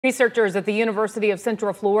Researchers at the University of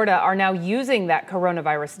Central Florida are now using that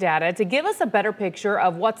coronavirus data to give us a better picture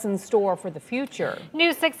of what's in store for the future.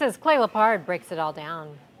 News 6's Clay Lepard breaks it all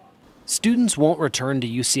down. Students won't return to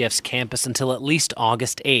UCF's campus until at least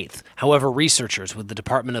August 8th. However, researchers with the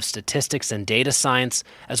Department of Statistics and Data Science,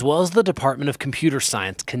 as well as the Department of Computer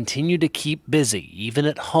Science, continue to keep busy, even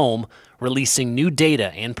at home, releasing new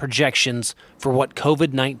data and projections for what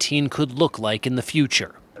COVID-19 could look like in the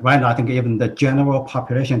future. Right now, I think even the general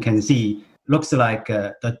population can see, looks like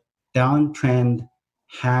the downtrend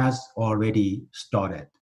has already started.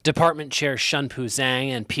 Department Chair Shunpu Zhang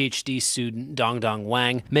and PhD student Dongdong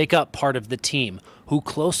Wang make up part of the team, who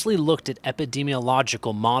closely looked at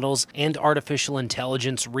epidemiological models and artificial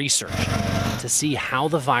intelligence research to see how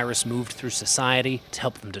the virus moved through society to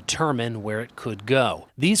help them determine where it could go.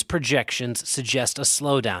 These projections suggest a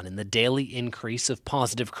slowdown in the daily increase of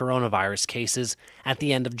positive coronavirus cases at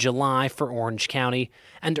the end of July for Orange County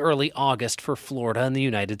and early August for Florida and the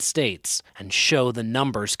United States, and show the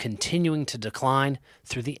numbers continuing to decline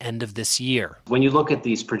through the end of this year. When you look at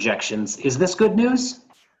these projections, is this good news?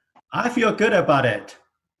 I feel good about it.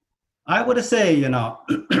 I would say,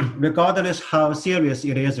 regardless how serious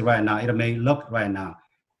it is right now, it may look right now,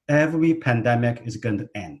 every pandemic is going to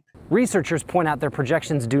end. Researchers point out their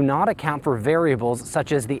projections do not account for variables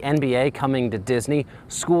such as the NBA coming to Disney,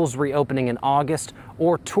 schools reopening in August,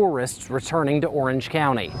 or tourists returning to Orange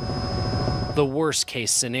County. The worst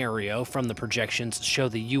case scenario from the projections show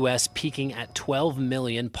the U.S. peaking at 12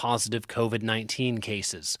 million positive COVID-19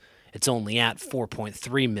 cases. It's only at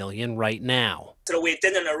 4.3 million right now. So we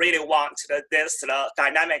didn't really want this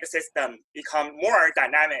dynamic system become more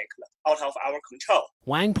dynamic out of our control.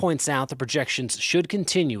 Wang points out the projections should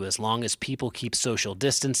continue as long as people keep social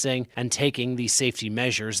distancing and taking the safety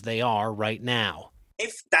measures they are right now.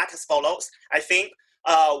 If that follows, I think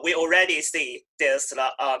we already see this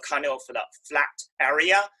kind of flat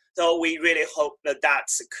area. So we really hope that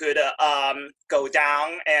could go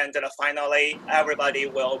down and finally everybody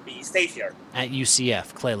will be safer. At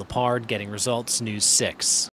UCF, Clay Lepard, Getting Results, News 6.